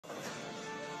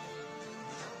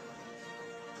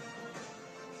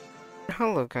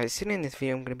Hello guys, today in this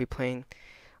video I'm going to be playing,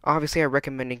 obviously I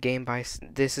recommend a game by,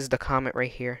 this is the comment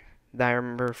right here that I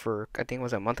remember for, I think it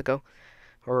was a month ago,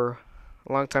 or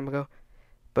a long time ago,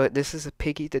 but this is a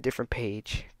Piggy the Different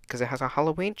Page, because it has a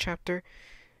Halloween chapter,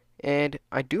 and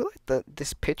I do like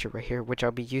this picture right here, which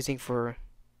I'll be using for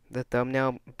the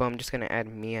thumbnail, but I'm just going to add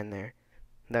me in there,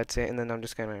 that's it, and then I'm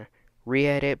just going to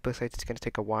re-edit, but it's going to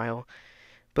take a while,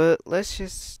 but let's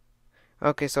just,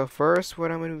 okay, so first what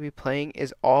I'm going to be playing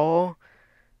is all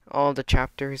the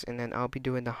chapters, and then I'll be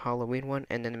doing the Halloween one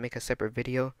and then make a separate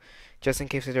video just in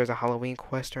case if there's a Halloween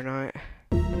quest or not.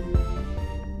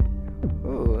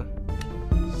 Ooh,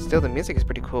 still the music is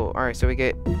pretty cool. Alright, so we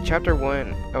get chapter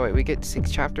 1. Oh wait, we get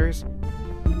 6 chapters.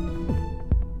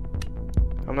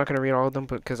 I'm not gonna read all of them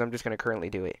because I'm just gonna currently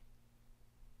do it.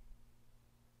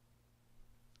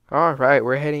 Alright,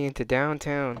 we're heading into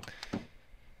downtown.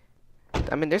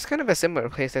 I mean, there's kind of a similar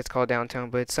place that's called downtown,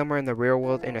 but it's somewhere in the real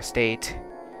world in a state.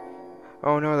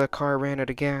 Oh no, the car ran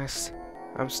out of gas.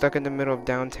 I'm stuck in the middle of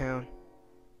downtown.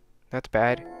 That's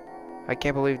bad. I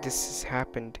can't believe this has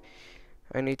happened.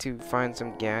 I need to find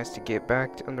some gas to get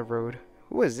back on the road.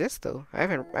 Who is this though? I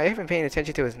haven't paid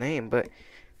attention to his name, but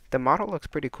the model looks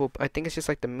pretty cool. I think it's just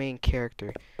like the main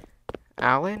character.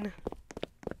 Alan?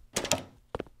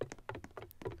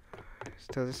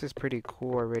 So this is pretty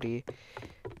cool already.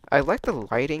 I like the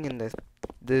lighting and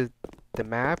the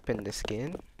map and the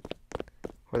skin.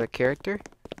 Or the character.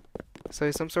 So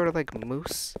he's some sort of like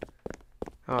moose.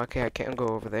 Oh, okay, I can't go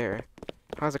over there.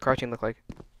 How's the crouching look like?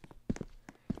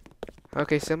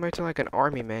 Okay, similar to like an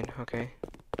army man. Okay.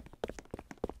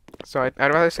 So I'd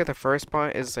rather say the first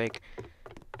spot is like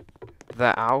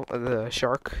the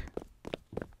shark.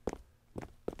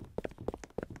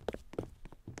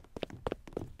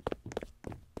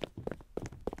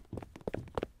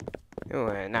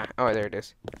 Oh, nah. Oh, there it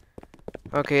is.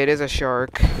 Okay, it is a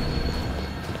shark.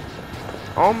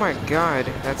 Oh my god,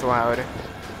 that's loud.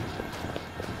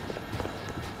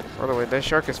 By the way, that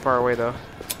shark is far away though.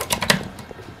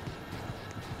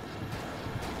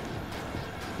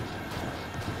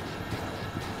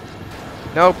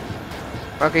 Nope.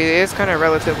 Okay, it is kind of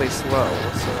relatively slow,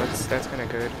 so that's kind of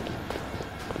good.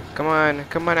 Come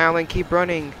on, Alan, keep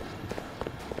running.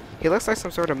 He looks like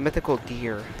some sort of mythical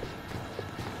deer.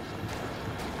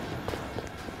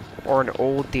 Or an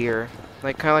old deer.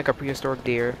 Like, kind of like a prehistoric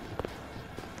deer.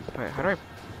 Wait, how do I...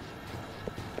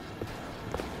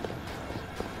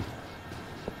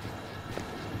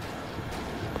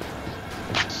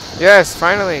 Yes,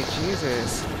 finally!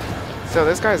 Jesus. So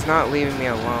this guy's not leaving me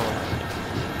alone.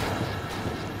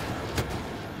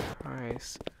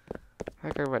 Nice.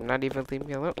 That guy would not even leave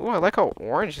me alone. Oh, I like how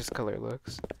orange this color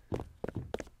looks.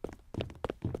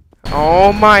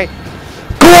 Oh my...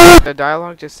 The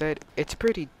dialogue just said, it's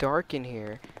pretty dark in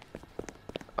here.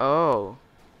 Oh.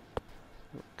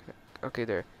 Okay,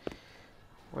 there.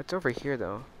 What's over here,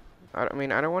 though? I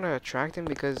mean, I don't want to attract him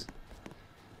because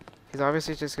he's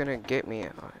obviously just gonna get me.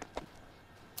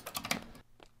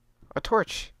 A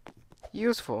torch.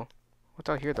 Useful. What's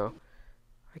out here, though?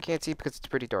 I can't see because it's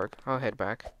pretty dark. I'll head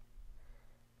back.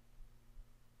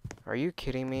 Are you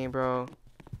kidding me, bro?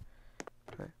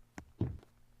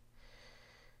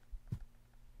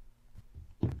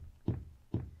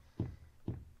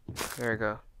 There we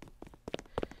go.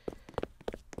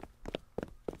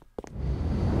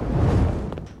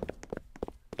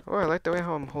 Oh, I like the way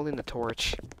how I'm holding the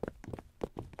torch.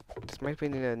 This might be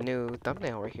the new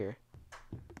thumbnail right here.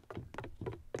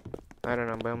 I don't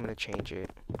know, but I'm gonna change it.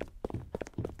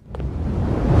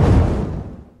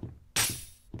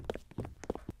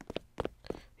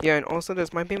 Yeah, and also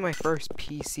this might be my first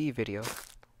PC video.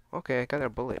 Okay, I got a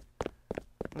bullet.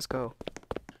 Let's go.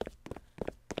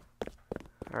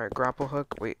 Alright, grapple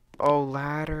hook. Wait. Oh,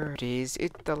 ladder. Jeez,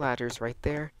 the ladder's right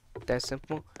there. That's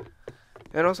simple.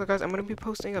 And also, guys, I'm going to be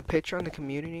posting a picture on the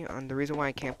community on the reason why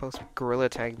I can't post gorilla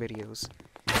tag videos.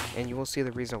 And you will see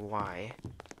the reason why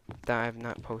that I have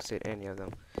not posted any of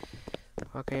them.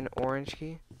 Okay, an orange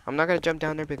key. I'm not going to jump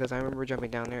down there because I remember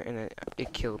jumping down there and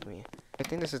it killed me. I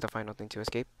think this is the final thing to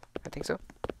escape. I think so.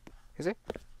 Is it?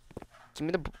 Give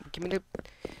me the...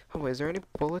 Oh, wait, is there any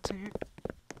bullets in here?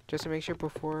 Just to make sure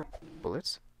before...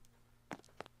 Bullets?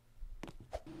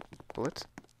 Bullets?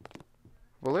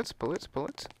 Bullets? Bullets?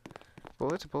 Bullets?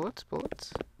 Bullets? Bullets?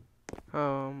 Bullets?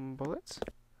 Bullets?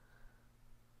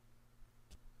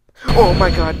 Oh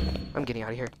my god! I'm getting out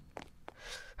of here.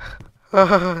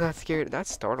 Oh, that scared... That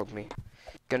startled me.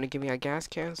 Gonna give me a gas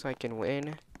can so I can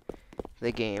win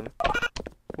the game.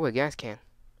 Oh, a gas can.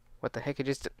 What the heck?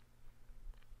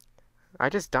 I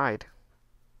just died.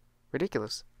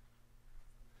 Ridiculous.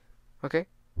 Okay.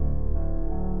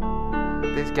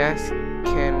 This gas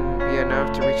can be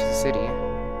enough to reach the city.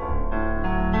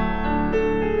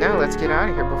 Now let's get out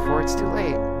of here before it's too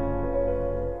late.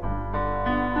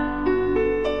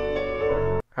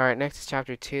 Alright, next is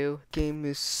chapter 2. Game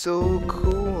is so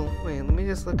cool. Wait, let me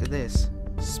just look at this.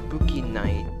 Spooky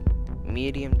night.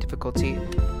 Medium difficulty.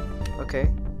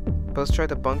 Okay. Let's try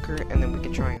the bunker and then we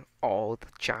can try all the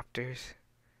chapters.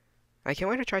 I can't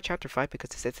wait to try chapter 5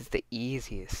 because it says it's the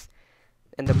easiest.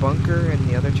 And the bunker and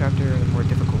the other chapter are the more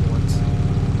difficult ones.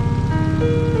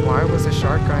 Why was the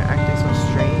shark guy acting so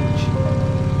strange?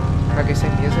 Okay,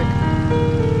 same music.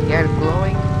 He had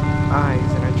glowing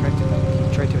eyes and he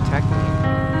tried to attack me.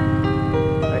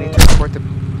 I need to report the...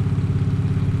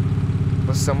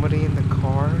 Was somebody in the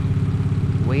car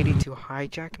waiting to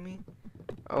hijack me?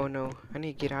 Oh no, I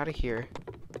need to get out of here.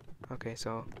 Okay,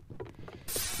 so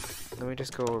let me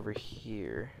just go over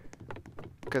here.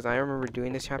 Because I remember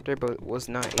doing this chapter but was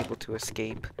not able to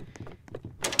escape.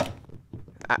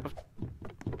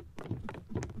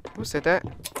 Who said that?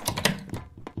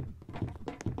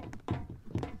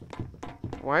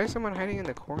 Why is someone hiding in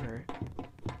the corner?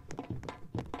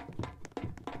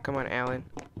 Come on, Alan.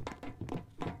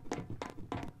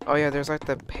 Oh yeah, there's like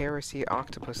the Parasite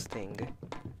octopus thing.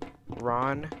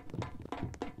 Ron.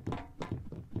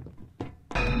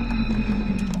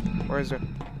 Where is it?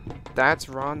 That's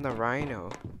Ron the Rhino.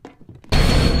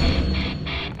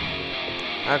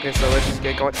 Okay, so let's just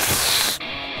get going.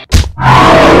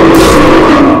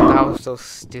 That was so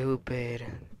stupid.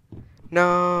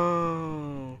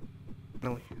 No.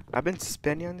 No, I've been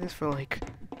spending on this for like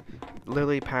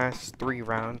literally past 3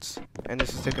 rounds, and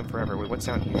this is taking forever. Wait, what's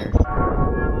down here?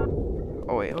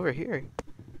 Oh wait, over here.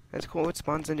 That's cool. It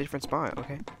spawns in a different spot.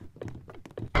 Okay.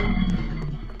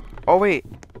 Oh wait,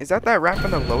 is that rat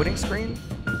from the loading screen?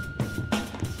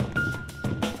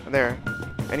 There,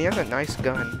 and he has a nice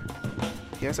gun.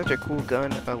 He has such a cool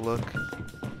gun look.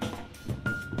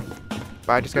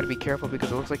 But I just gotta be careful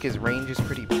because it looks like his range is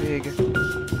pretty big.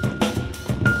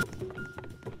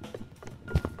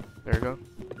 There we go.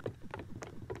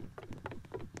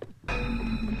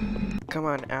 Come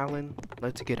on, Alan.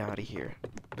 Let's get out of here.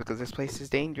 Because this place is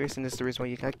dangerous and this is the reason why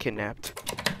you got kidnapped.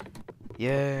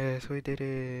 Yes, we did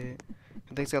it.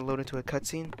 I think it's gonna load into a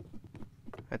cutscene.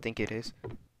 I think it is.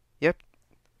 Yep.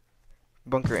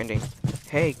 Bunker ending.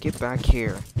 Hey, get back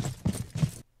here.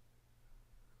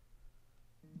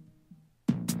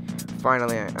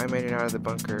 Finally, I made it out of the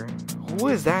bunker. Who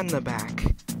is that in the back?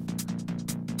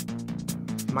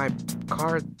 My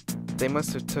car, they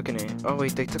must have taken it. Oh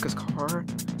wait, they took his car?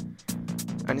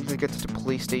 I need to get to the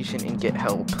police station and get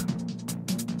help.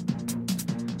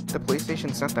 The police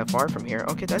station's not that far from here.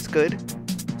 Okay, that's good.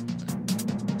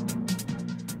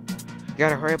 You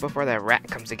gotta hurry up before that rat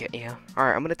comes to get you.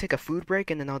 Alright, I'm gonna take a food break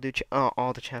and then I'll do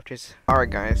all the chapters. Alright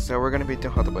guys, so we're gonna be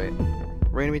doing, hold on, wait.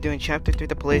 We're gonna be doing chapter 3,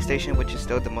 the police station, which is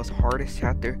still the most hardest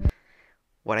chapter.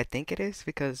 What I think it is,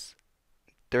 because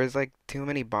there's like too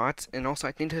many bots, and also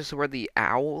I think this is where the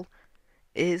owl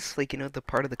is, like, you know, the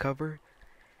part of the cover.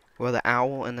 Well, the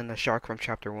owl, and then the shark from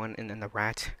chapter 1, and then the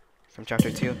rat from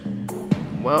chapter 2.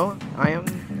 Well, I am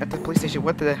at the police station.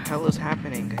 What the hell is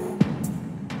happening?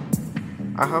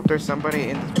 I hope there's somebody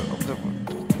in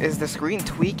is the screen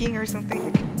tweaking or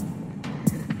something?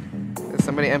 Is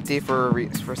somebody empty for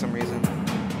some reason?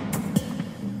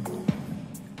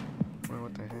 Well,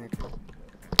 what the heck?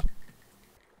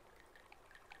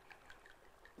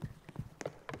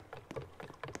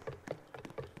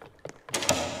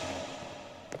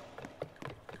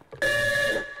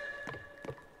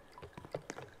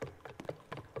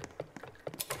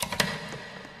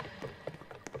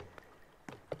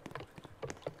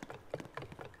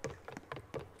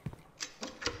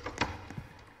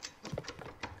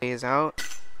 Is out.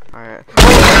 Alright.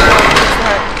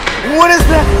 What is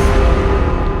that?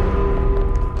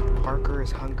 Parker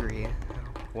is hungry.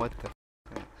 What the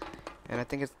f? And I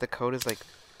think it's the code is like,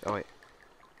 oh wait.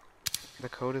 The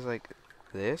code is like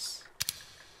this.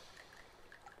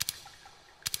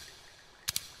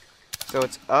 So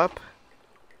it's up.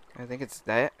 I think it's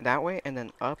that way, and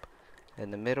then up,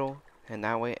 in the middle, and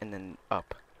that way, and then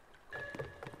up.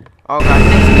 Oh god,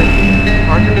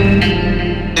 Parker.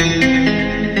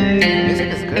 Music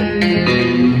is good.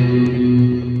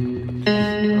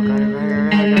 Oh god,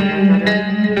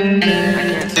 I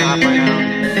can't stop right now.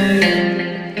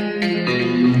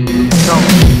 No.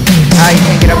 Ah, you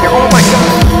can't get up here. Oh my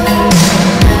god!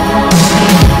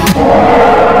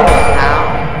 Ow,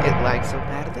 it lags so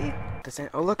badly.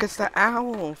 Oh look, it's the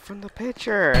owl from the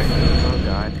picture. Oh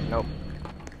god, nope.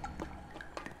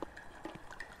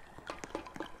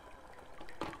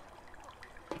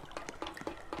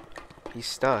 He's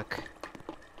stuck.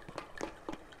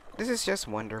 This is just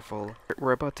wonderful.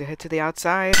 We're about to head to the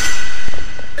outside. This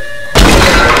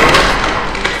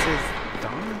is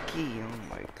Donkey. Oh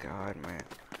my god, man.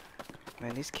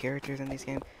 Man, these characters in these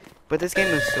games. But this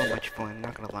game is so much fun,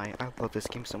 not gonna lie. I love this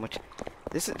game so much.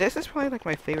 This is probably like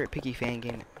my favorite Piggy fan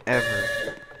game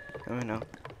ever. I don't know.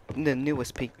 The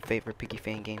newest favorite Piggy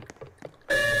fan game.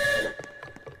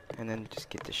 And then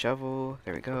just get the shovel.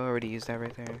 There we go. Already used that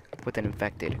right there. With an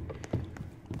infected.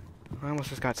 I almost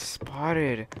just got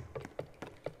spotted.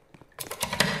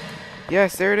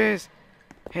 Yes, there it is.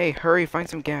 Hey, hurry, find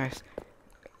some gas.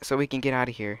 So we can get out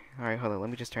of here. Alright, hold on. Let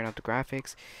me just turn off the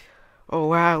graphics. Oh,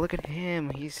 wow. Look at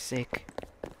him. He's sick.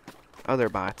 Other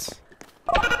bots.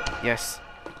 Yes.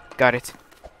 Got it.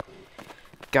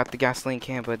 Got the gasoline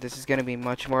can, but this is going to be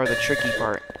much more of the tricky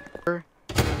part.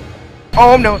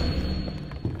 Oh, no.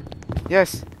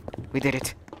 Yes. We did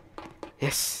it.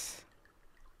 Yes.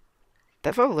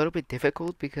 That felt a little bit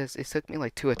difficult because it took me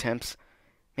like 2 attempts.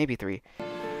 Maybe 3.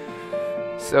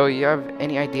 So, you have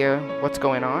any idea what's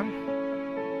going on?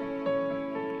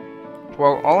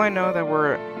 Well, all I know that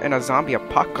we're in a zombie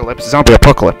apocalypse.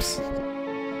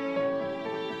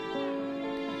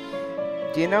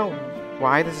 Do you know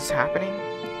why this is happening?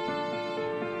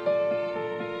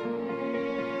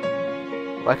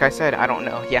 Like I said, I don't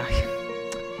know. Yeah.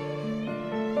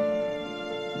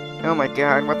 Oh my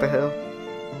god, what the hell?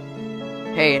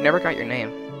 Hey, I never got your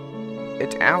name.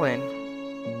 It's Alan.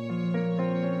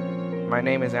 My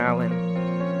name is Alan.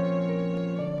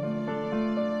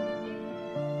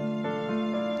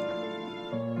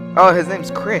 Oh, his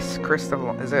name's Chris. Chris the...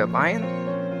 Is it a lion?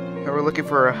 And we're looking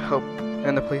for help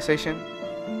in the police station?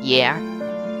 Yeah.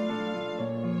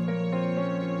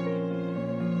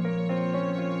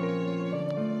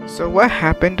 So what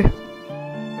happened?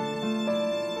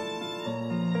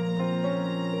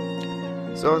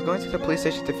 So I was going to the police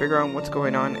station to figure out what's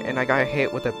going on, and I got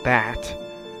hit with a bat.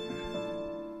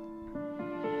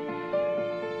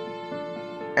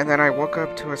 And then I woke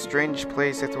up to a strange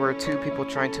place that there were 2 people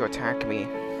trying to attack me.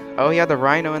 Oh yeah, the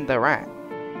rhino and the rat.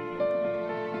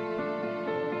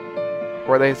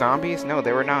 Were they zombies? No,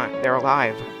 they were not. They're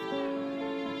alive.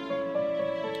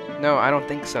 No, I don't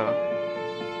think so.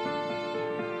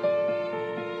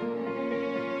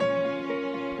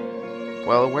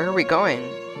 Well, where are we going?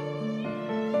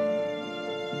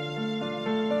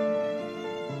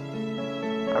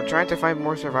 I'm trying to find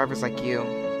more survivors like you.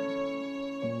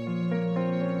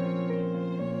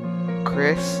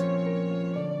 Chris?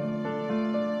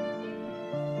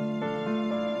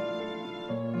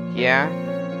 Yeah?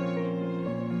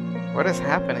 What is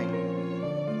happening?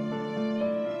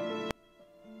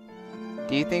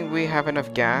 Do you think we have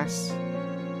enough gas?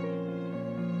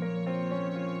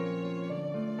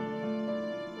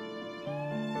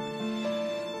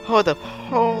 Hold up.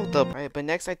 Alright, but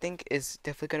next I think is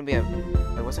definitely gonna be a...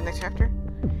 Wait, what's the next chapter?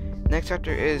 Next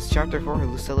chapter is chapter 4,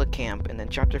 Lucilla Camp, and then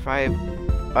chapter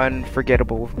 5,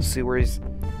 Unforgettable Sewers.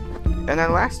 And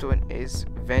then last one is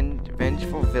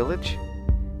Vengeful Village.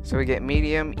 So we get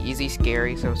medium, easy,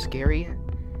 scary, so scary,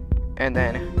 and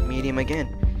then medium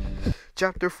again.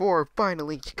 Chapter 4,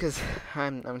 finally, because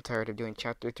I'm tired of doing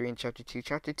chapter 3 and chapter 2.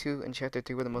 Chapter 2 and chapter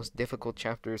 3 were the most difficult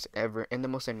chapters ever, and the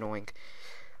most annoying.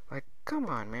 Like, come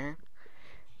on, man.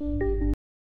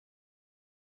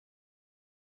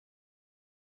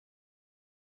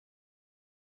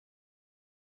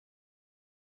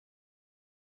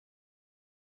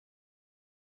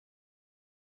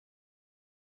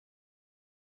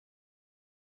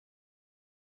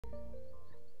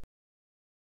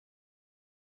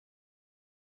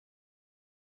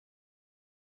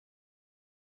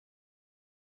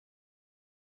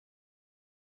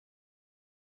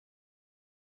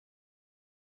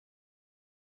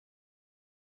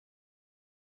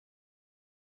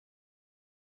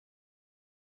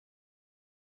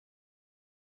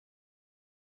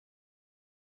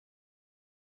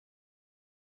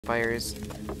 Fires.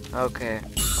 Okay.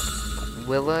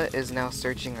 Willa is now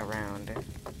searching around.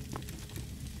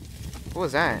 What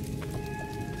was that?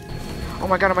 Oh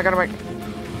my god, oh my god, oh my...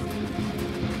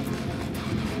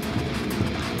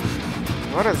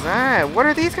 What is that? What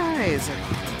are these guys?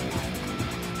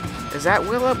 Is that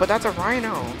Willa? But that's a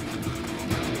rhino.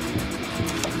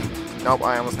 Nope,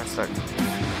 I almost got stuck.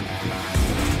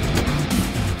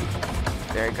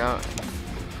 There you go.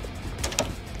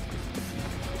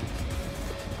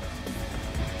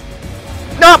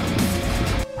 Nope!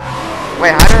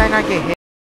 Wait, how did I not get hit?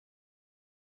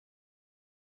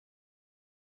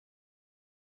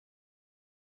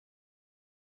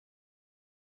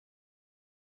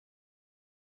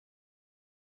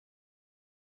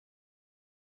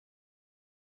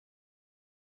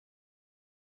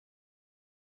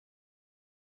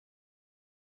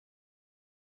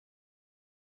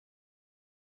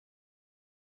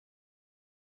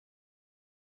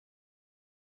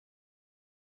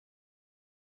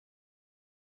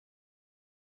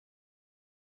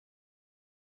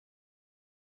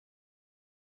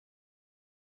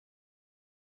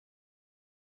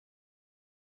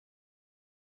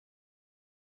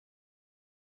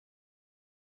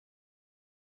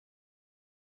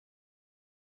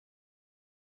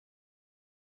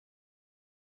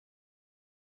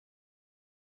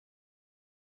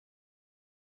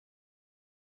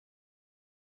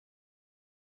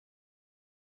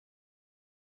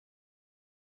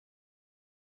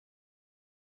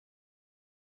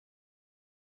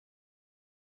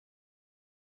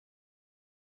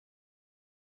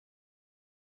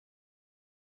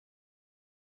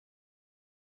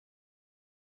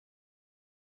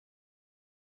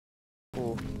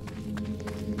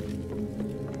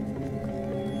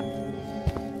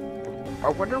 I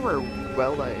wonder where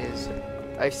Bella is.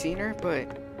 I've seen her, but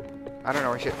I don't know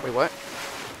where she. Wait, what?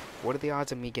 What are the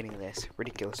odds of me getting this?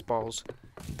 Ridiculous balls.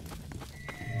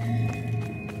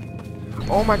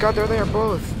 Oh my god, they are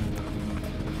both.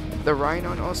 The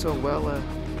Rhino and also Wella.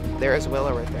 There is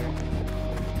Wella right there.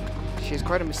 She's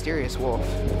quite a mysterious wolf.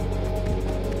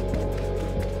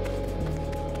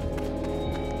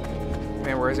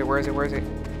 Man, where is it? Where is it? Where is it?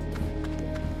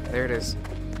 There it is.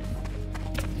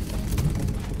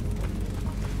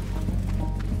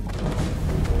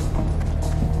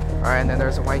 Alright, and then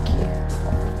there's a white key.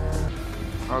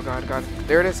 Oh god, god.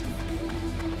 There it is.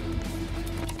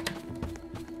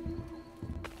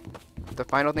 The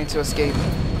final thing to escape.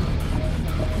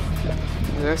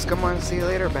 Yes, come on, see you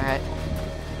later, Bat.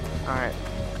 Alright.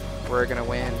 We're gonna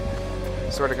win.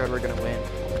 Swear to god, we're gonna win.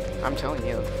 I'm telling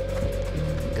you.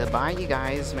 Goodbye, you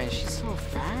guys. Man, she's so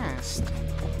fast.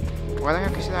 Why the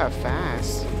heck is she that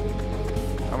fast?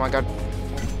 Oh my god.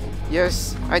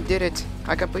 Yes, I did it.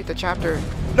 I complete the chapter.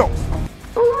 No!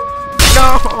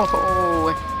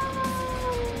 No!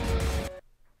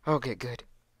 Okay, good.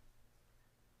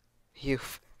 Phew.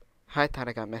 I thought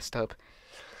I got messed up.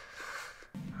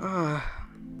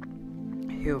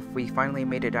 Phew, we finally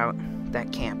made it out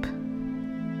that camp.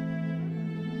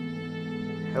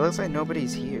 It looks like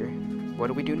nobody's here. What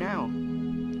do we do now?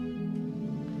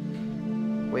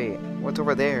 Wait, what's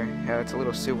over there? Yeah, it's a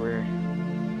little sewer.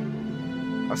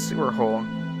 A sewer hole.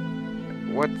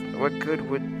 What good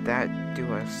would that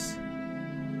do us?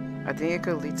 I think it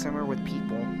could lead somewhere with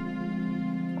people.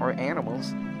 Or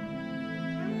animals.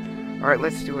 Alright,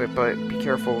 let's do it, but be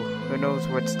careful. Who knows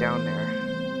what's down there?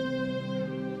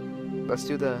 Let's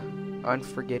do the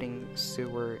unforgetting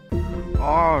sewer.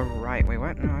 Alright, wait,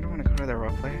 what? No, I don't want to go to the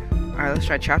roleplay. Alright, let's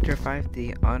try chapter 5,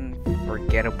 the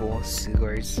unforgettable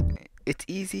sewers. It's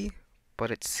easy,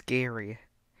 but it's scary.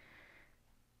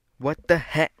 What the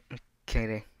heck? I'm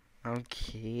kidding. I'm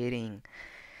kidding.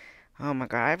 Oh my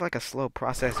god, I have like a slow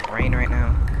processed brain right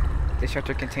now. This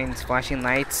chapter contains flashing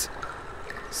lights.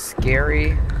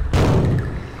 Scary.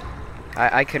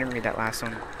 I couldn't read that last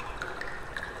one.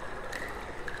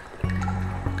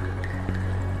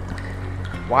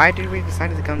 Why did we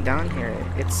decide to come down here?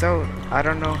 It's so... I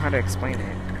don't know how to explain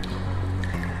it.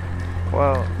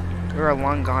 Well, we were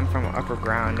long gone from upper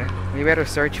ground. We better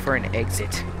search for an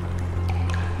exit.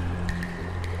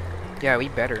 Yeah, we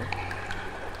better.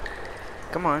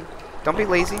 Come on. Don't be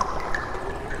lazy.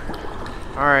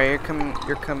 Alright,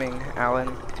 you're coming,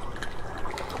 Alan.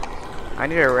 I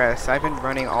need a rest. I've been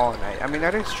running all night. I mean,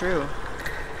 that is true.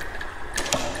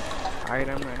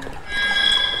 Item and...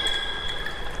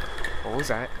 What was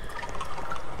that?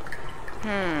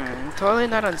 Totally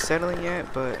not unsettling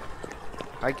yet, but...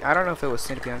 I don't know if it was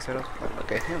seen to be unsettling.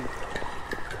 Look at him.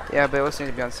 Yeah, but it was seen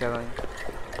to be unsettling.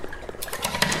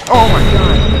 Oh my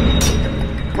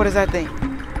god! What is that thing?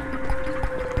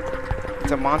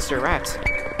 It's a monster rat.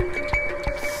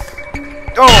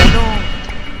 Oh no!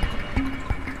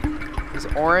 It's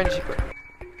orange.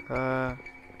 Oh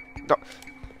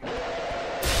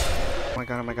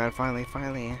my god, finally.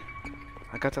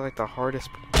 I got to like the hardest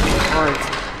parts.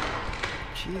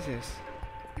 Jesus.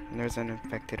 And there's an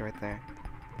infected right there.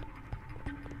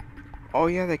 Oh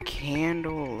yeah, the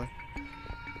candle.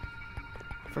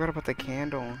 I forgot about the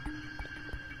candle.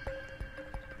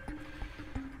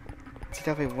 He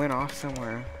definitely went off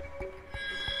somewhere.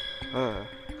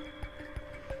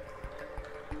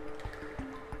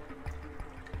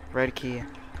 Red key.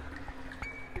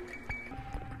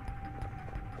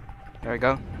 There we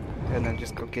go. And then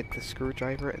just go get the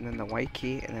screwdriver and then the white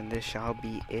key, and then this shall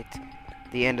be it.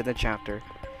 The end of the chapter.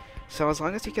 So as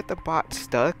long as you get the bot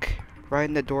stuck right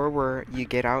in the door where you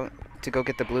get out to go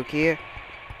get the blue key,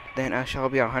 then I shall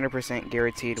be 100%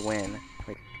 guaranteed win.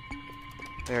 Wait.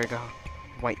 There we go.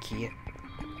 White key.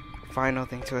 Final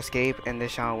thing to escape, and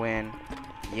this shall win.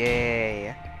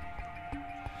 Yay.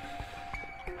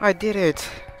 I did it.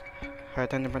 Alright,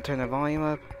 time to turn the volume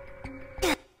up.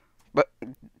 But,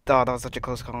 oh, that was such a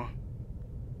close call.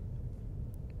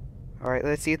 Alright,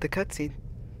 let's see the cutscene.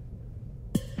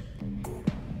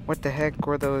 What the heck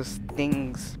were those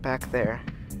things back there?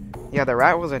 Yeah, the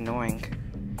rat was annoying.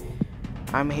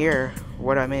 I'm here.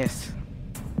 What'd I miss?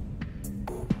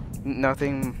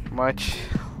 Nothing much.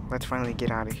 Let's finally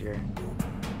get out of here.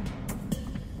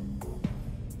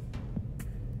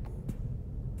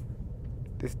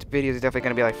 This video is definitely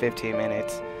gonna be like 15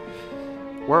 minutes.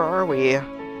 Where are we?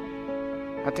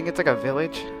 I think it's like a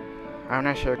village. I'm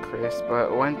not sure, Chris,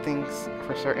 but one thing's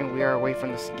for certain, we are away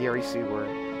from the scary sewer.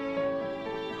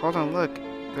 Hold on, look.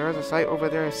 There's a site over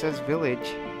there that says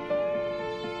village.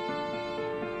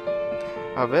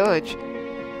 A village?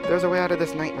 There's a way out of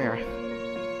this nightmare.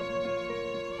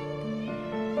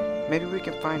 Maybe we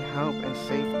can find help and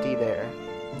safety there.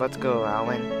 Let's go,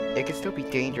 Alan. It could still be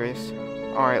dangerous.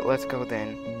 Alright, let's go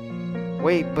then.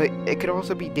 Wait, but it could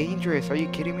also be dangerous. Are you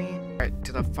kidding me? Alright,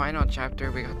 to the final chapter,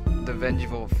 we got the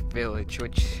Vengeful Village,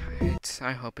 which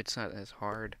I hope it's not as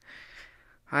hard.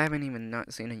 I haven't even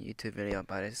not seen a YouTube video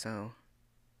about it, so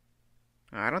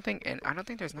I don't think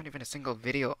there's not even a single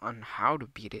video on how to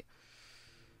beat it.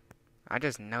 I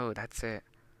just know that's it.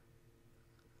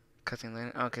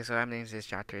 Okay, so that means this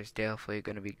chapter is definitely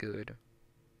gonna be good.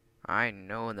 I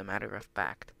know the matter of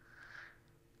fact.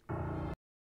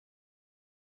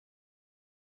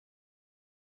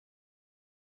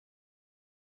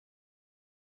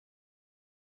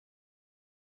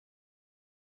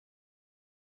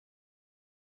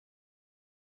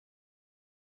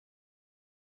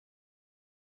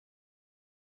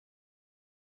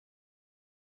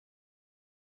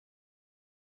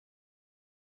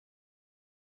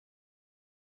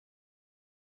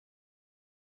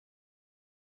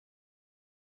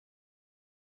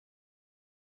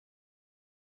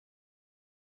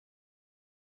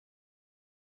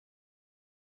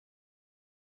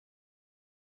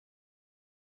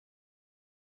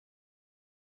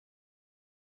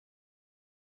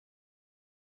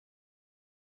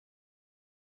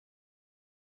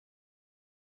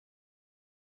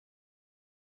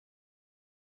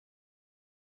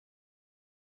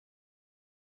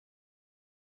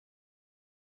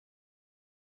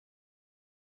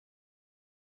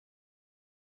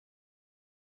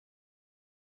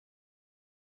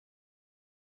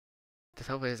 This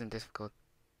hopefully isn't difficult.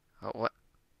 Oh, what?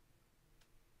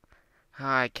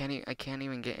 I can't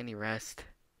even get any rest.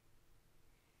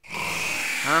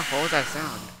 Huh? What was that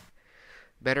sound?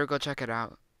 Better go check it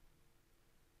out.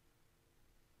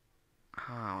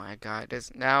 Oh my god,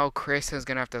 now Chris is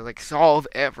gonna have to like solve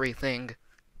everything.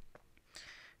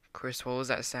 Chris, what was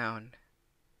that sound?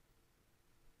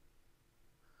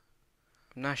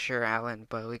 I'm not sure, Alan,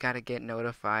 but we gotta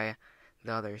notify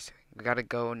the others. We gotta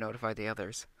go notify the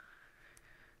others.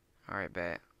 Alright,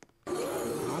 bet.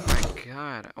 Oh my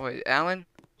god. Oh wait, Alan?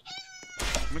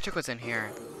 Let me check what's in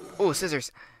here. Oh,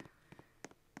 scissors.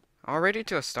 Already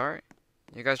to a start?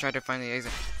 You guys tried to find the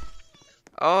exit.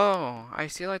 Oh, I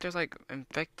see like there's like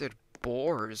infected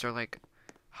boars or like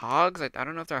hogs. I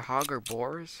don't know if they're hog or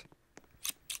boars.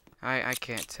 I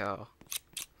can't tell.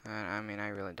 I mean, I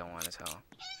really don't want to tell.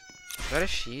 Is that a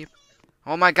sheep?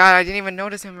 Oh my god, I didn't even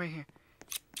notice him right here.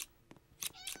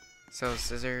 So,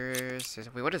 scissors.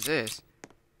 Wait, what is this?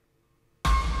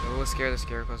 It will scare the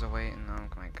scarecrows away. And oh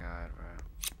my god, bro.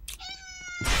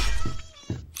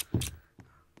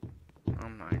 Oh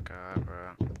my god,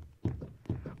 bro.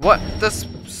 What? The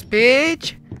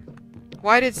Spidge?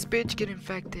 Why did Spidge get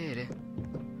infected?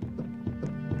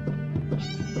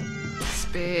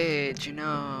 Spidge,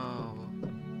 no.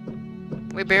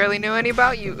 We barely knew any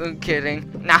about you. I'm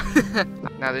kidding. Nah.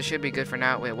 Now this should be good for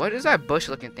now. Wait, what is that bush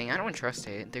looking thing? I don't trust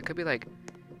it. There could be like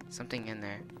something in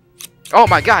there. Oh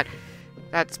my god!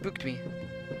 That spooked me.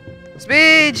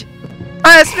 Spidge!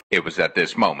 Spidge! It was at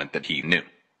this moment that he knew.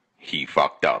 He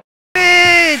fucked up.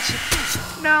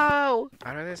 Spidge! No!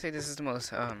 How did I say this is the most,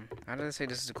 how did I say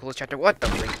this is the coolest chapter? What the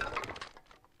freak?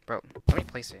 Bro, let me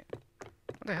place it.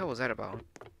 What the hell was that about?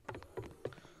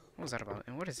 What was that about?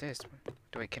 And what is this?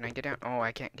 Wait, can I get down? Oh,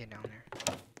 I can't get down there.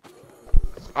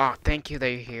 Oh, thank you that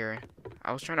you're here.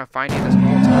 I was trying to find you this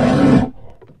whole time.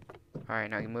 Alright,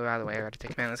 now you move out of the way. I gotta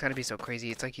take. Man, that's gotta be so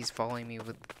crazy. It's like he's following me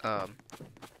with, Why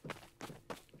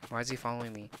is he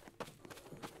following me?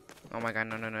 Oh my god,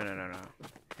 no.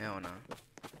 Hell no.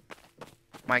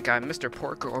 My god, Mr.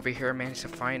 Porker over here managed to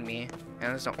find me.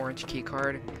 And there's an orange key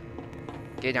card.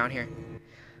 Get down here.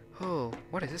 Oh,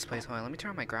 what is this place? Hold on, let me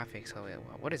turn on my graphics. Oh, wait,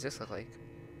 what does this look like?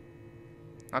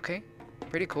 Okay,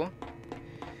 pretty cool.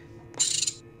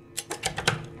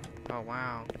 Oh,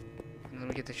 wow. Let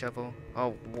me get the shovel.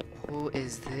 Oh, who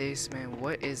is this, man?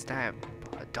 What is that?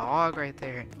 A dog right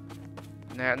there.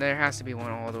 There has to be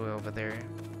one all the way over there.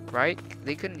 Right?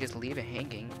 They couldn't just leave it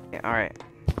hanging. Yeah, alright.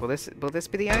 Will this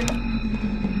be the end?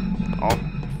 Oh.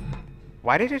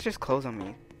 Why did it just close on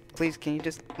me? Please, can you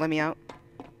just let me out?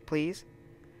 Please?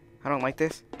 I don't like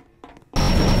this.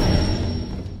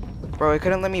 Bro, it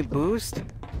couldn't let me boost?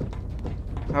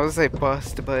 I was say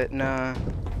bust, but nah.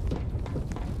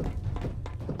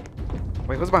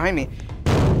 Wait, who's behind me?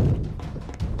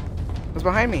 Who's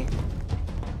behind me?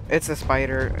 It's a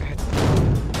spider.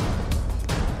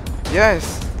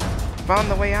 Yes! Found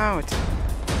the way out!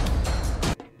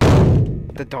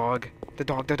 The dog. The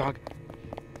dog.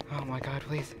 Oh my god,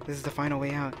 please. This is the final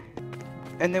way out.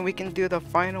 And then we can do the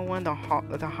final one, the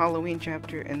Halloween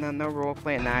chapter, and then the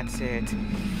roleplay, and that's it.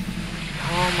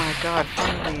 Oh my god,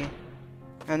 finally.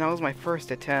 And that was my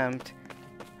first attempt.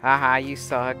 Haha, you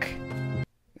suck.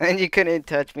 And you couldn't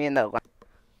touch me in the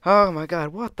Oh my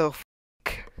god, what the f***?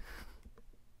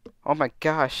 Oh my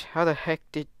gosh, how the heck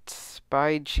did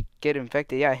Spige get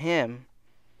infected? Yeah, him.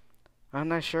 I'm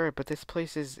not sure, but this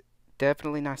place is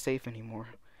definitely not safe anymore.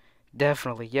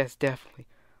 Definitely, yes, definitely.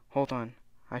 Hold on,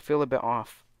 I feel a bit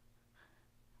off.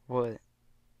 What?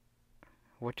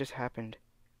 What just happened?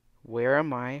 Where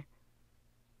am I?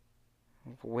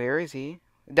 Where is he?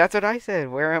 That's what I said,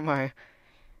 where am I?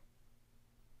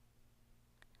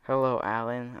 Hello,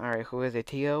 Alan. Alright, who is it?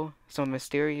 Tio? Some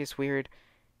mysterious, weird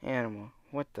animal.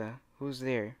 What the? Who's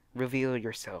there? Reveal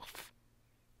yourself.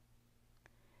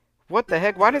 What the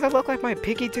heck? Why does that look like my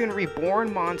Piggy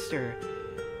Reborn monster?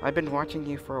 I've been watching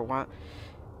you for a while.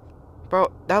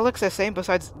 Bro, that looks the same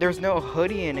besides there's no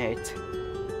hoodie in it.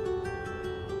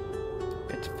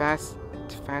 It's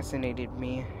fascinated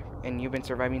me, and you've been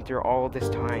surviving through all this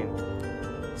time.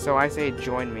 So I say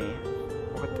join me.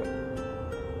 What the?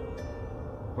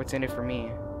 What's in it for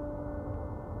me?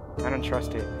 I don't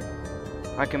trust it.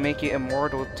 I can make you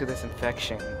immortal to this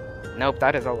infection. Nope,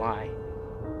 that is a lie.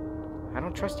 I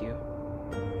don't trust you.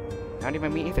 Not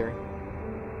even me either.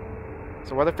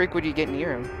 So why the freak would you get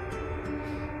near him?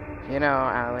 You know,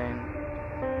 Alan,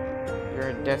 you're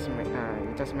a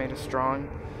decimated strong.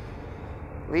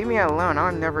 Leave me alone,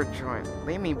 I'll never join.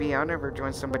 Leave me be, I'll never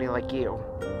join somebody like you.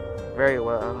 Very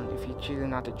well, if you choose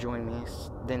not to join me,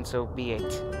 then so be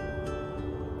it.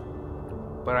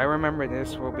 But I remember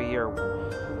this will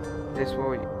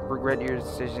regret your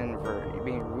decision for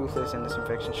being ruthless in this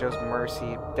infection shows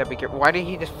mercy. Why did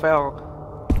he just fail?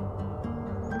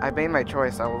 I made my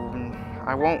choice.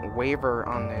 I won't waver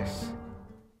on this.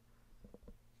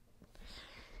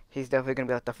 He's definitely gonna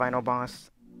be like the final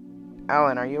boss.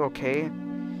 Alan, are you okay?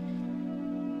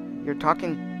 You're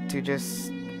talking to just...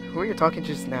 Who are you talking to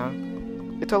just now?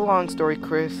 It's a long story,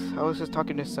 Chris. I was just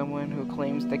talking to someone who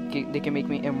claims that they can make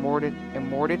me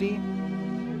immortality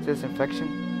to this infection.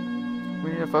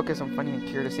 We need to focus on finding a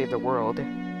cure to save the world.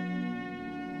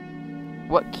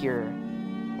 What cure?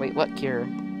 Wait, what cure?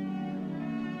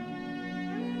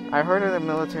 I heard the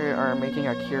military are making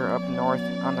a cure up north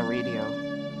on the radio.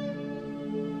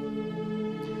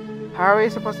 How are we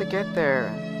supposed to get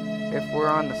there if we're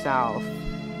on the south?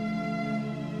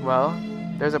 Well,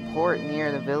 there's a port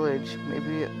near the village.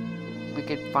 Maybe we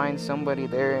could find somebody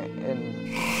there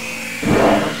and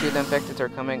shoot the infected are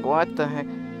coming. What the heck?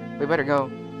 We better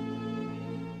go.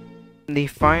 The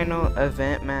final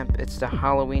event map, it's the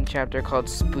Halloween chapter called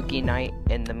Spooky Night,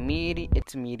 and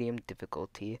it's medium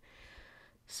difficulty.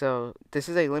 So this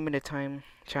is a limited time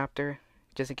chapter,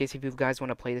 just in case if you guys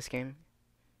want to play this game.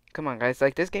 Come on, guys!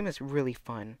 Like, this game is really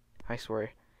fun. I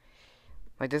swear.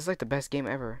 Like, this is like the best game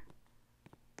ever.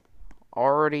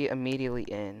 Already immediately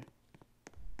in.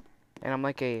 And I'm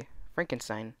like a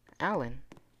Frankenstein. Alan.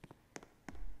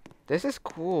 This is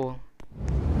cool.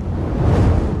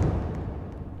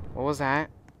 What was that?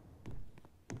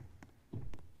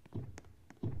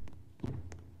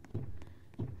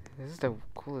 This is the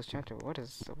coolest chapter. What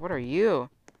are you?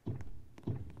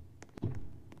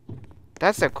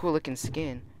 That's a cool looking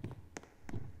skin.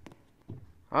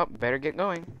 Oh, better get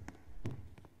going.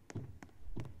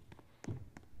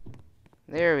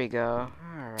 There we go.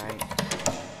 Alright.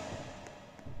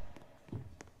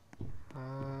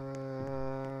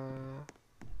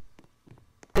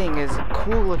 Thing is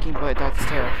cool looking, but that's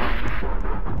terrifying.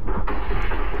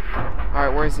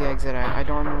 Alright, where's the exit at? I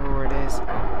don't remember where it is.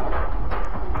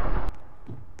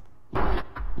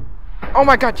 Oh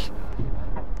my god!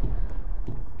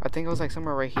 I think it was like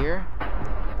somewhere right here.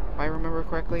 If I remember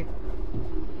correctly.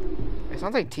 It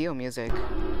sounds like Tio music.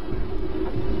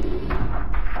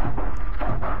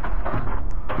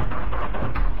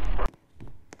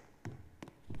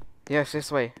 Yes,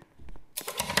 this way.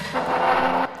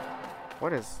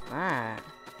 What is that?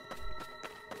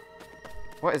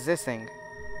 What is this thing?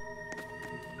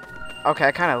 Okay,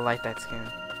 I kind of like that skin.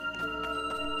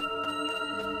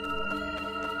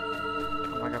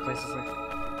 Oh my god, places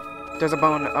like... There's a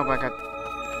bone. Oh my god.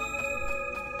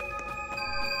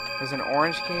 There's an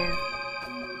orange key.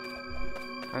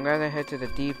 I'm gonna head to the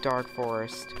deep dark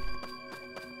forest.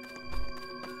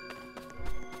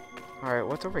 Alright,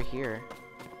 what's over here?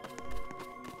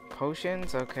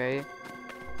 Potions? Okay.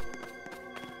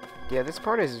 Yeah, this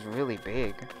part is really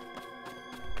big.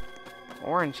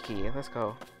 Orange key. Let's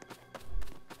go.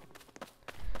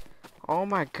 Oh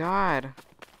my god.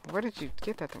 Where did you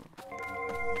get that thing?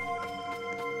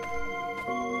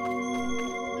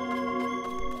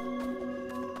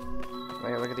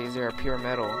 Wait, look at these. They're pure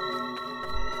metal.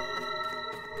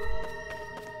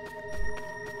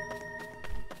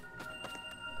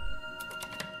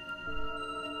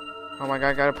 Oh my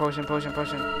god, got a potion, potion,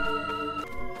 potion.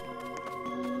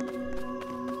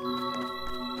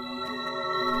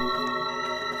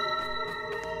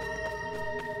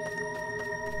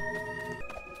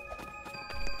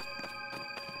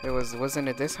 Wasn't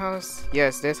it this house?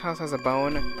 Yes, this house has a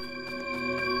bone.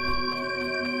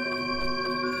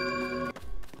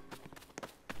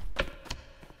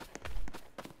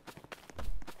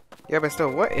 Yeah, but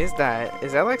still, what is that?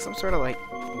 Is that like some sort of like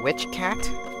witch cat?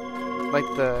 Like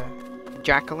the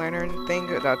jack-o'-lantern thing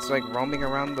that's like roaming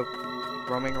around the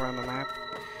map?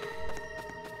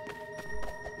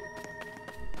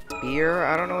 Spear?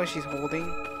 I don't know what she's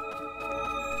holding.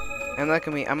 And look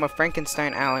at me, I'm a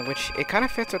Frankenstein Allen, which it kind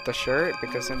of fits with the shirt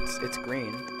because it's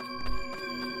green.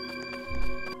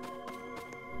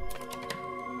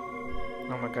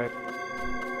 Oh my god.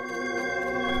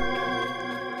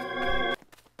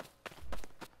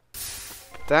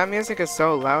 That music is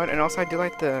so loud, and also I do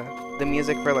like the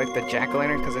music for like the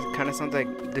jack-o'-lantern because it kind of sounds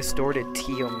like distorted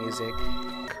teal music.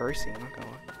 Cursing, I'm not gonna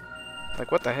lie.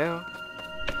 Like what the hell?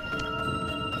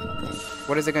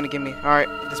 What is it gonna give me? Alright,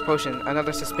 this potion.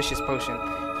 Another suspicious potion.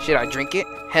 Should I drink it?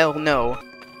 Hell no.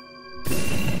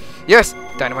 Yes!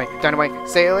 Dynamite, dynamite.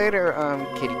 Say it later,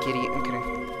 kitty, kitty. Okay.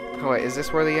 Oh wait, is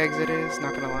this where the exit is?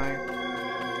 Not gonna lie.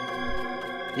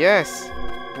 Yes!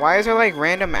 Why is there like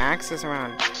random axes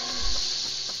around?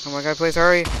 Oh my god, please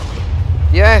hurry.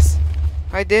 Yes!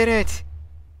 I did it!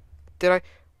 Did I?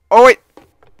 Oh wait!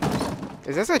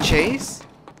 Is this a chase?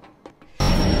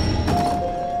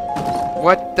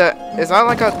 What the? Is that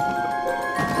like a...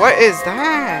 What is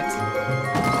that?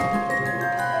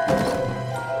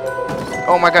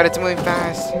 Oh my god, it's moving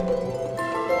fast.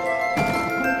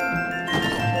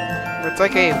 It's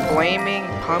like a flaming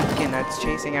pumpkin that's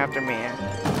chasing after me.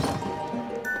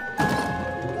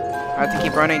 I have to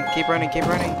keep running, keep running, keep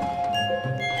running.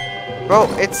 Bro,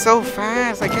 it's so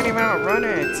fast, I can't even outrun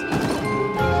it.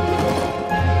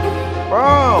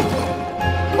 Bro!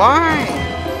 Why?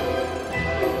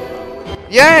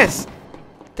 Yes!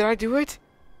 Did I do it?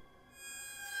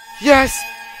 Yes!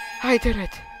 I did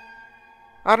it!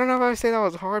 I don't know if I would say that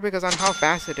was hard because on how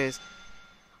fast it is.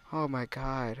 Oh my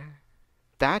god.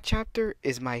 That chapter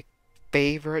is my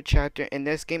favorite chapter, and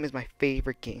this game is my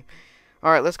favorite game.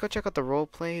 Alright, let's go check out the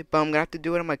roleplay, but I'm gonna have to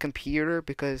do it on my computer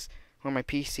because, or my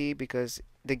PC, because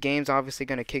the game's obviously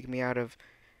gonna kick me out of,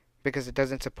 because it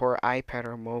doesn't support iPad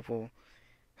or mobile,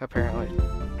 apparently.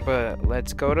 But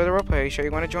let's go to the roleplay. Are you sure you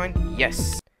want to join?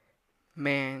 Yes!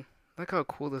 Man, look how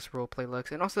cool this roleplay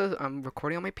looks. And also, I'm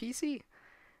recording on my PC.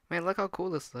 Man, look how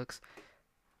cool this looks.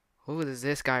 Who is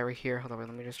this guy right here? Hold on, wait,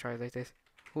 let me just try it like this.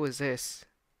 Who is this?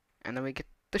 And then we get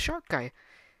the shark guy.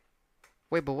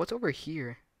 Wait, but what's over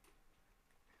here?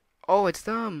 Oh, it's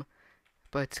them.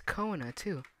 But it's Kona,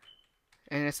 too.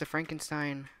 And it's the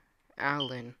Frankenstein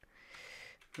Allen.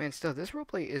 Man, still, this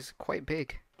roleplay is quite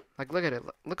big. Like, look at it.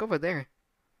 Look over there.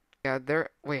 Yeah, there...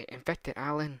 Wait, infected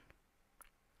Allen.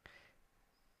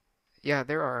 Yeah,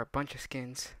 there are a bunch of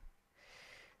skins.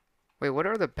 Wait, what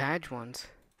are the badge ones?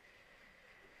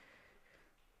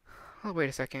 Oh, wait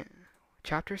a second.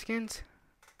 Chapter skins?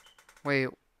 Wait.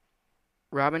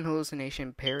 Robin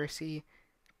Hallucination, Piracy,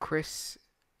 Chris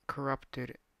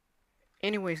Corrupted.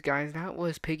 Anyways, guys, that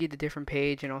was Piggy the Different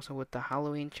Page, and also with the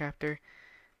Halloween chapter,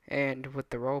 and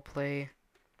with the roleplay,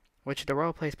 which the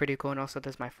roleplay is pretty cool, and also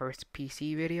this is my first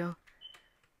PC video,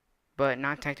 but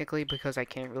not technically because I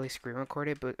can't really screen record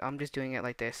it, but I'm just doing it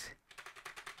like this.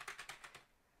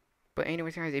 But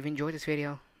anyways, guys, if you enjoyed this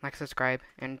video, like, subscribe,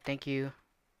 and thank you,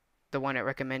 the one that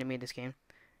recommended me this game,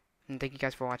 and thank you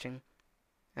guys for watching.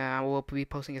 I will be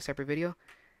posting a separate video,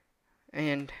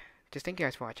 and just thank you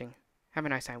guys for watching. Have a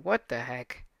nice time. What the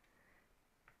heck?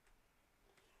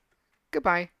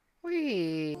 Goodbye.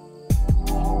 Whee!